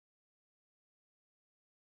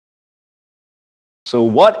So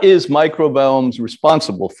what is microbiomes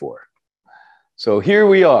responsible for? So here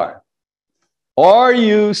we are. Are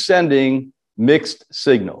you sending mixed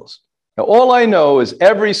signals? Now, all I know is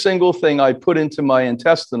every single thing I put into my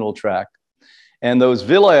intestinal tract, and those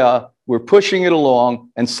villi were pushing it along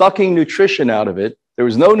and sucking nutrition out of it. There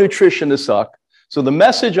was no nutrition to suck. So the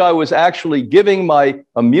message I was actually giving my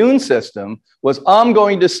immune system was, I'm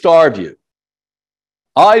going to starve you.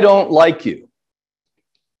 I don't like you.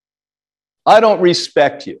 I don't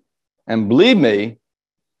respect you. And believe me,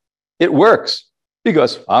 it works,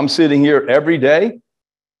 because I'm sitting here every day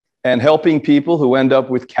and helping people who end up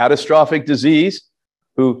with catastrophic disease,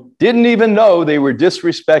 who didn't even know they were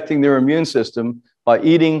disrespecting their immune system by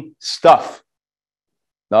eating stuff,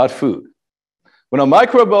 not food. When a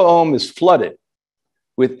microbiome is flooded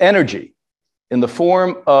with energy in the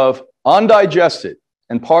form of undigested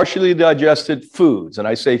and partially digested foods, and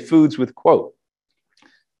I say foods with quote,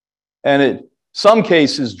 and in some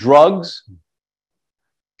cases, drugs,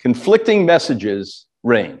 conflicting messages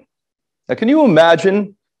reign. Now, can you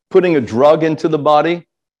imagine putting a drug into the body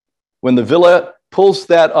when the villi pulls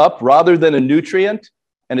that up rather than a nutrient,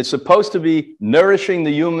 and it's supposed to be nourishing the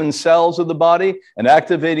human cells of the body and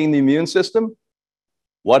activating the immune system?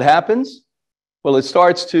 What happens? Well, it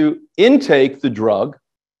starts to intake the drug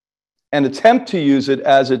and attempt to use it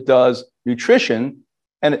as it does nutrition,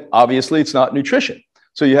 and obviously it's not nutrition.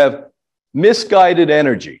 So you have misguided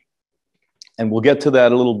energy, and we'll get to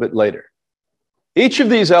that a little bit later. Each of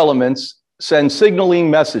these elements send signaling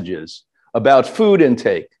messages about food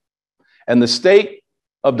intake and the state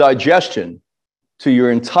of digestion to your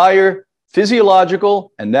entire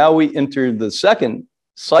physiological, and now we enter the second,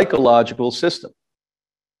 psychological system.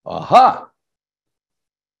 Aha!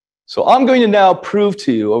 So I'm going to now prove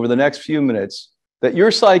to you over the next few minutes that your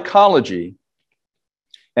psychology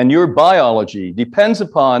and your biology depends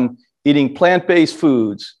upon eating plant-based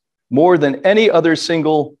foods more than any other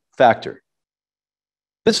single factor.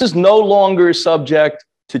 This is no longer subject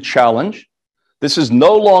to challenge. This is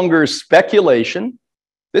no longer speculation.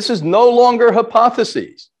 This is no longer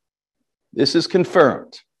hypotheses. This is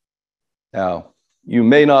confirmed. Now, you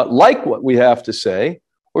may not like what we have to say,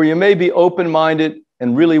 or you may be open-minded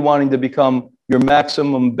and really wanting to become your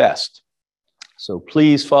maximum best. So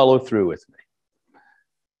please follow through with me.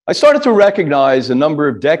 I started to recognize a number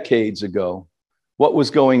of decades ago what was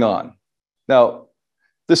going on. Now,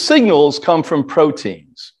 the signals come from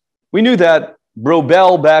proteins. We knew that.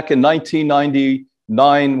 Brobel back in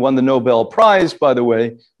 1999 won the Nobel Prize, by the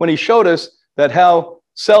way, when he showed us that how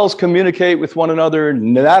cells communicate with one another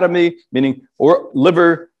in anatomy, meaning or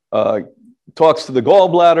liver talks to the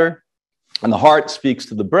gallbladder, and the heart speaks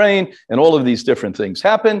to the brain, and all of these different things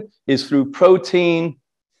happen, is through protein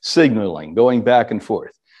signaling, going back and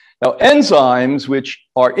forth. Now, enzymes, which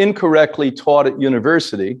are incorrectly taught at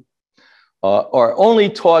university, are only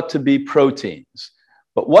taught to be proteins.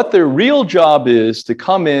 But what their real job is to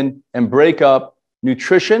come in and break up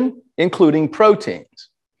nutrition, including proteins.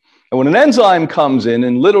 And when an enzyme comes in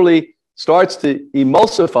and literally starts to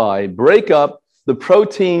emulsify, break up the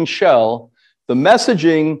protein shell, the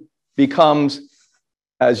messaging becomes,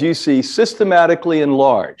 as you see, systematically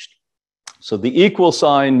enlarged. So the equal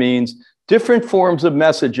sign means different forms of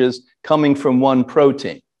messages coming from one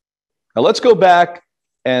protein. Now let's go back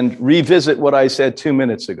and revisit what I said 2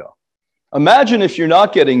 minutes ago. Imagine if you're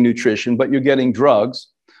not getting nutrition, but you're getting drugs.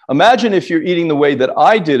 Imagine if you're eating the way that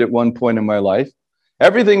I did at one point in my life.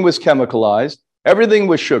 Everything was chemicalized, everything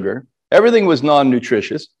was sugar, everything was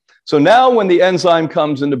non-nutritious. So now when the enzyme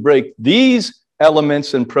comes in to break these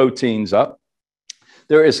elements and proteins up,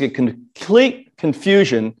 there is a complete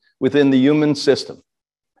confusion within the human system.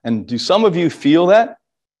 And do some of you feel that?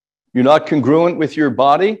 You're not congruent with your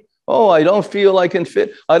body? Oh, I don't feel I can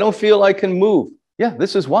fit. I don't feel I can move. Yeah,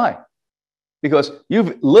 this is why. Because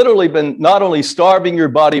you've literally been not only starving your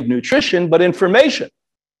body of nutrition, but information.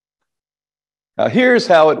 Now, here's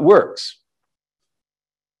how it works.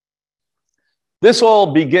 This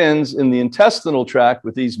all begins in the intestinal tract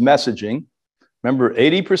with these messaging. Remember,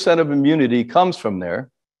 80% of immunity comes from there.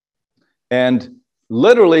 And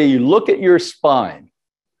literally, you look at your spine.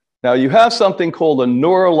 Now, you have something called a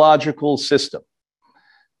neurological system.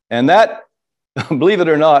 And that, believe it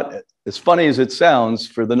or not, as funny as it sounds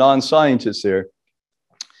for the non-scientists here,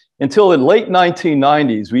 until the late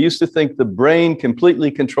 1990s, we used to think the brain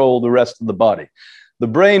completely controlled the rest of the body. The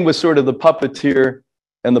brain was sort of the puppeteer,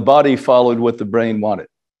 and the body followed what the brain wanted.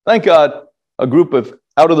 Thank God, a group of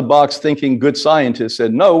out-of-the-box thinking good scientists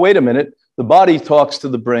said, no, wait a minute, the body talks to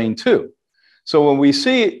the brain too. So when we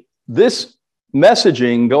see this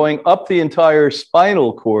messaging going up the entire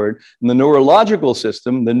spinal cord and the neurological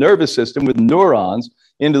system, the nervous system with neurons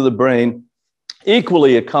into the brain.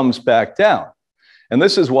 Equally, it comes back down. And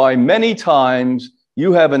this is why many times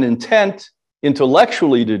you have an intent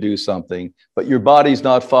intellectually to do something, but your body's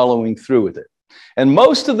not following through with it. And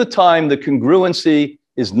most of the time, the congruency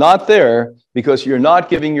is not there because you're not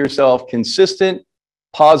giving yourself consistent,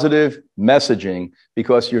 positive messaging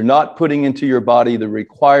because you're not putting into your body the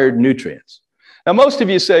required nutrients. Now, most of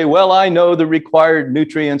you say, well, I know the required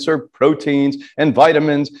nutrients are proteins and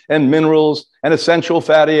vitamins and minerals and essential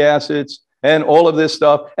fatty acids and all of this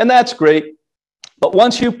stuff. And that's great. But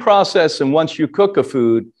once you process and once you cook a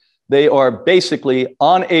food, they are basically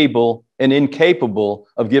unable and incapable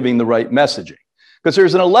of giving the right messaging. Because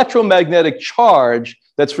there's an electromagnetic charge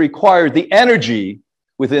that's required, the energy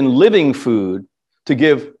within living food to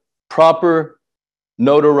give proper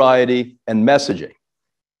notoriety and messaging.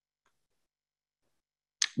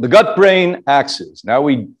 The gut-brain axis. Now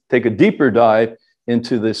we take a deeper dive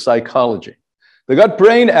into the psychology. The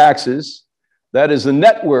gut-brain axis, that is a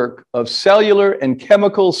network of cellular and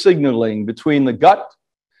chemical signaling between the gut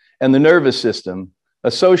and the nervous system,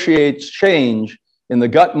 associates change in the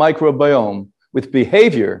gut microbiome with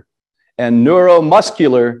behavior and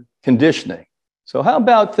neuromuscular conditioning. So how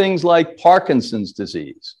about things like Parkinson's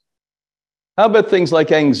disease? How about things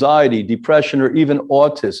like anxiety, depression, or even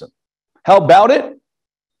autism? How about it?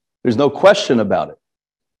 There's no question about it.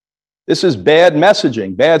 This is bad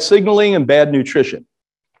messaging, bad signaling, and bad nutrition.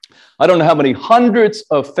 I don't know how many hundreds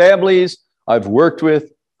of families I've worked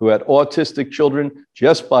with who had autistic children.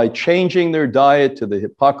 Just by changing their diet to the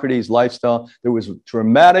Hippocrates lifestyle, there was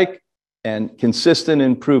dramatic and consistent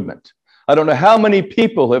improvement. I don't know how many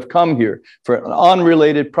people have come here for an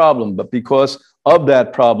unrelated problem, but because of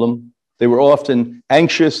that problem, they were often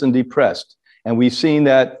anxious and depressed. And we've seen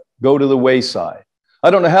that go to the wayside. I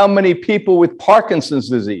don't know how many people with Parkinson's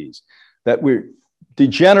disease that we're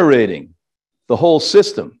degenerating the whole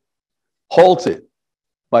system, halted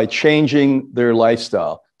by changing their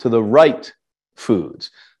lifestyle to the right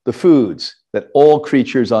foods, the foods that all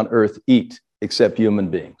creatures on earth eat except human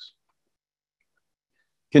beings.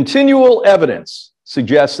 Continual evidence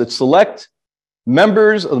suggests that select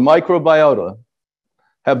members of the microbiota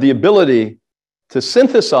have the ability to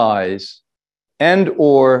synthesize and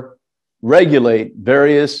or regulate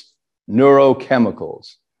various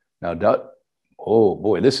neurochemicals. Now, oh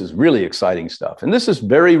boy, this is really exciting stuff. And this is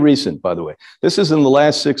very recent, by the way. This is in the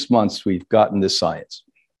last 6 months we've gotten this science.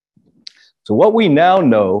 So what we now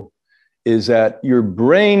know is that your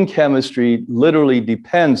brain chemistry literally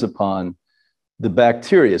depends upon the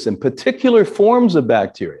bacteria, and particular forms of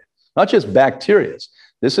bacteria, not just bacteria.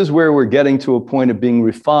 This is where we're getting to a point of being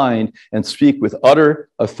refined and speak with utter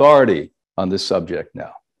authority on this subject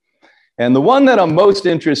now. And the one that I'm most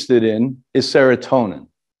interested in is serotonin.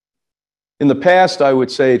 In the past, I would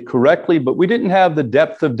say it correctly, but we didn't have the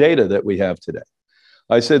depth of data that we have today.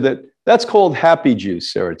 I said that that's called happy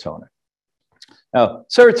juice serotonin. Now,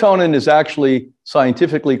 serotonin is actually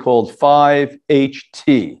scientifically called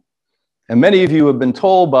 5-HT. And many of you have been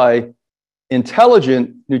told by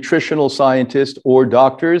intelligent nutritional scientists or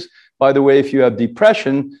doctors, by the way, if you have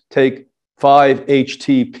depression, take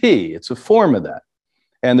 5-HTP. It's a form of that.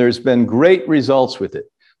 And there's been great results with it.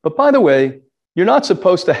 But by the way, you're not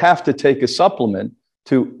supposed to have to take a supplement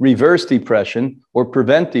to reverse depression or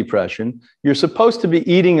prevent depression. You're supposed to be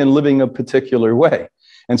eating and living a particular way.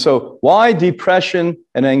 And so why depression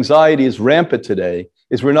and anxiety is rampant today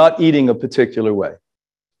is we're not eating a particular way.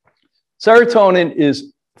 Serotonin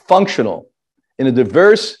is functional in a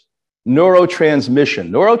diverse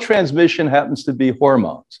neurotransmission. Neurotransmission happens to be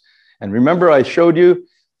hormones. And remember, I showed you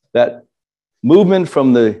that movement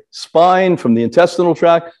from the spine, from the intestinal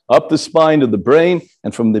tract, up the spine to the brain,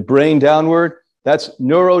 and from the brain downward. That's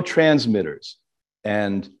neurotransmitters.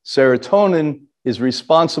 And serotonin is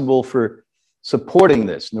responsible for supporting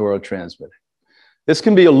this neurotransmitting. This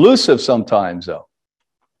can be elusive sometimes, though.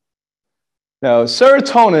 Now,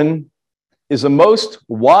 serotonin is the most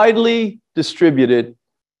widely distributed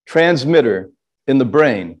transmitter in the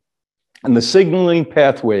brain and the signaling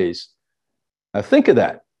pathways. Now, think of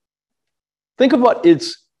that. Think of what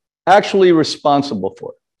it's actually responsible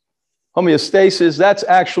for. Homeostasis, that's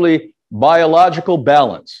actually biological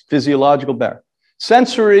balance, physiological balance.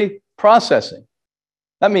 Sensory processing.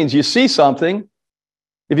 That means you see something.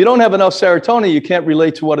 If you don't have enough serotonin, you can't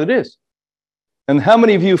relate to what it is. And how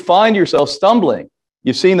many of you find yourself stumbling?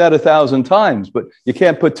 You've seen that 1,000 times, but you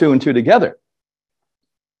can't put two and two together.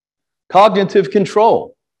 Cognitive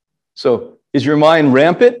control. So is your mind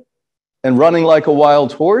rampant and running like a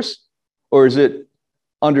wild horse? Or is it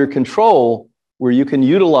under control where you can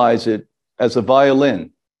utilize it as a violin.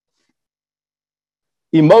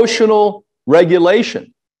 Emotional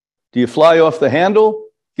regulation. Do you fly off the handle,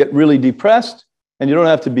 get really depressed? And you don't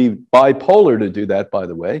have to be bipolar to do that, by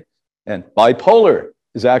the way. And bipolar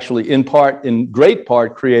is actually in great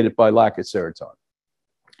part, created by lack of serotonin.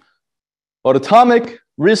 Autonomic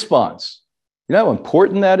response. You know how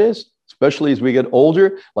important that is, especially as we get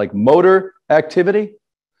older, like motor activity.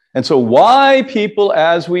 And so why people,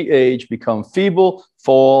 as we age, become feeble,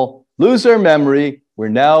 fall, lose their memory, we're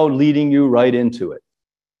now leading you right into it.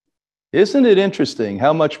 Isn't it interesting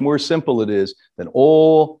how much more simple it is than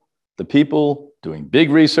all the people doing big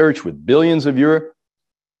research with billions of your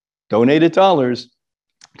donated dollars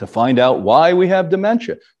to find out why we have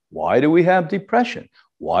dementia? Why do we have depression?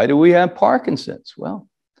 Why do we have Parkinson's? Well,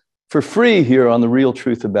 for free here on The Real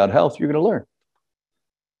Truth About Health, you're going to learn.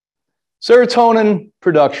 Serotonin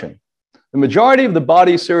production. The majority of the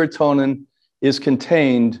body's serotonin is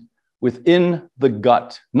contained within the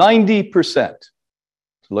gut, 90%.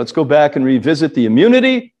 So let's go back and revisit the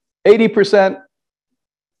immunity, 80%.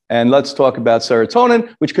 And let's talk about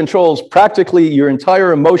serotonin, which controls practically your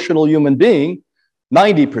entire emotional human being,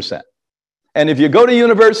 90%. And if you go to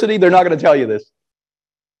university, they're not going to tell you this.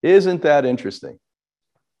 Isn't that interesting?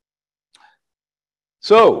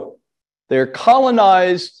 So they're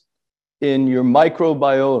colonized in your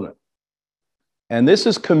microbiome. And this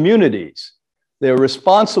is communities. They're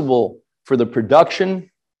responsible for the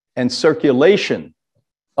production and circulation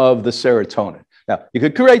of the serotonin. Now, you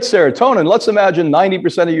could create serotonin. Let's imagine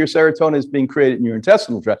 90% of your serotonin is being created in your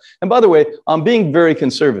intestinal tract. And by the way, I'm being very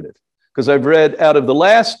conservative because I've read out of the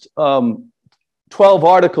last 12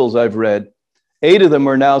 articles I've read, 8 of them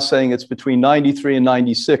are now saying it's between 93 and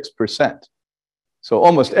 96%. So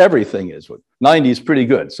almost everything is. 90 is pretty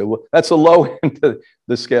good. So that's a low end of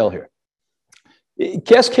the scale here. It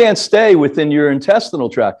just can't stay within your intestinal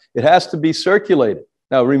tract. It has to be circulated.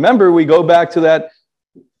 Now, remember, we go back to that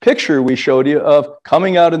picture we showed you of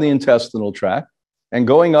coming out of the intestinal tract and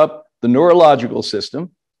going up the neurological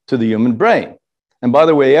system to the human brain. And by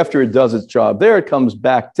the way, after it does its job there, it comes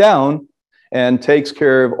back down and takes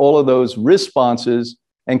care of all of those responses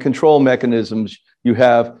and control mechanisms you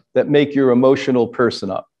have that make your emotional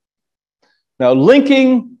person up. Now,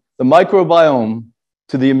 linking the microbiome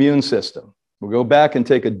to the immune system. We'll go back and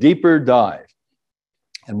take a deeper dive.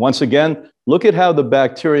 And once again, look at how the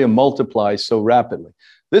bacteria multiplies so rapidly.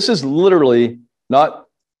 This is literally not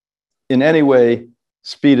in any way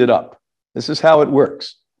speeded up. This is how it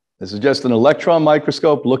works. This is just an electron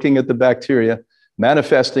microscope looking at the bacteria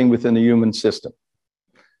manifesting within the human system.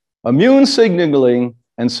 Immune signaling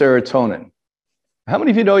and serotonin. How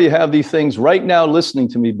many of you know you have these things right now listening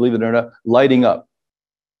to me, believe it or not, lighting up?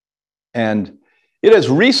 And it has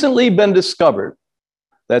recently been discovered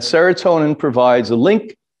that serotonin provides a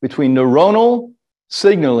link between neuronal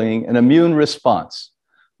signaling and immune response,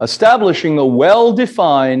 establishing a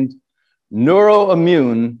well-defined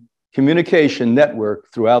neuroimmune communication network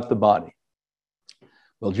throughout the body.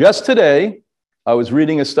 Well, just today, I was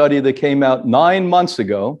reading a study that came out 9 months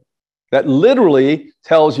ago that literally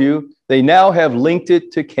tells you they now have linked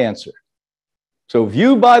it to cancer. So if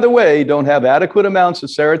you, by the way, don't have adequate amounts of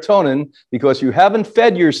serotonin because you haven't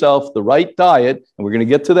fed yourself the right diet, and we're going to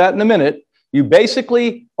get to that in a minute, you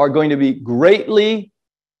basically are going to be greatly,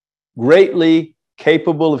 greatly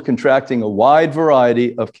capable of contracting a wide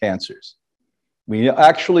variety of cancers. We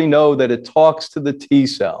actually know that it talks to the T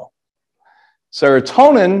cell.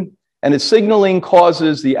 Serotonin and its signaling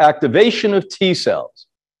causes the activation of T cells.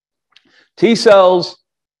 T cells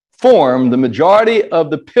form the majority of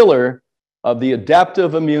the pillar of the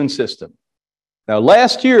adaptive immune system. Now,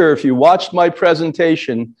 last year, if you watched my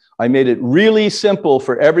presentation, I made it really simple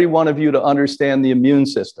for every one of you to understand the immune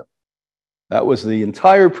system. That was the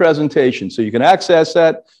entire presentation. So you can access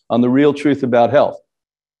that on The Real Truth About Health.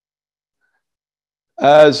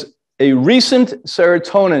 As a recent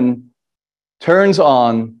serotonin turns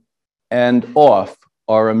on and off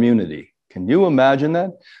our immunity. Can you imagine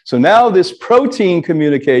that? So now this protein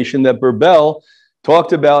communication that Berbel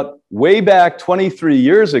talked about way back 23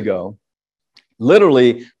 years ago,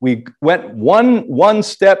 literally, we went one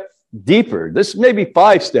step deeper. This may be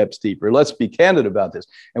 5 steps deeper. Let's be candid about this.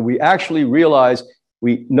 And we actually realized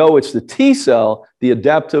we know it's the T cell, the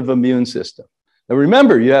adaptive immune system. Now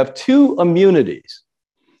remember, you have 2 immunities.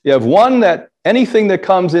 You have one that anything that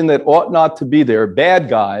comes in that ought not to be there, bad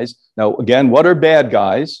guys. Now, again, what are bad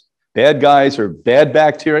guys? Bad guys are bad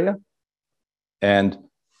bacteria, and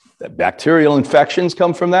bacterial infections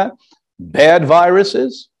come from that. Bad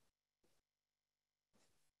viruses,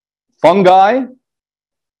 fungi,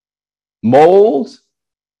 mold,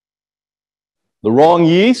 the wrong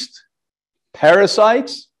yeast,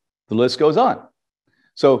 parasites, the list goes on.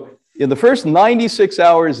 So in the first 96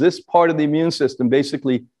 hours, this part of the immune system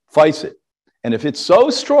basically fights it. And if it's so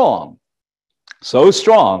strong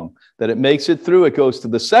that it makes it through, it goes to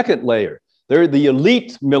the second layer. They're the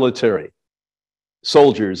elite military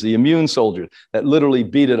soldiers, the immune soldiers that literally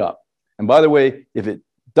beat it up. And by the way, if it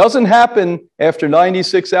doesn't happen after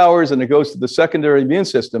 96 hours and it goes to the secondary immune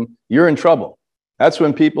system, you're in trouble. That's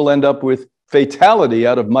when people end up with fatality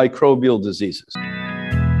out of microbial diseases.